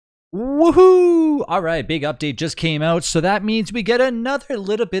Woohoo! All right, big update just came out, so that means we get another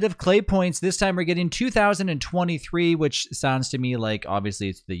little bit of Klei points. This time we're getting 2023, which sounds to me like obviously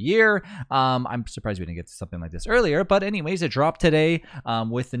it's the year. I'm surprised we didn't get something like this earlier, but anyways, it dropped today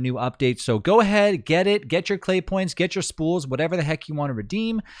with the new update. So go ahead, get it, get your Klei points, get your spools, whatever the heck you want to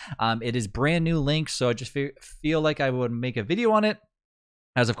redeem. It is brand new link, so I just feel like I would make a video on it,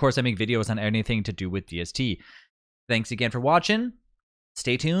 as of course I make videos on anything to do with DST. Thanks again for watching.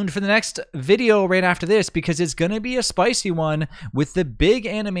 Stay tuned for the next video right after this because it's going to be a spicy one with the big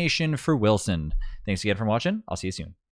animation for Wilson. Thanks again for watching. I'll see you soon.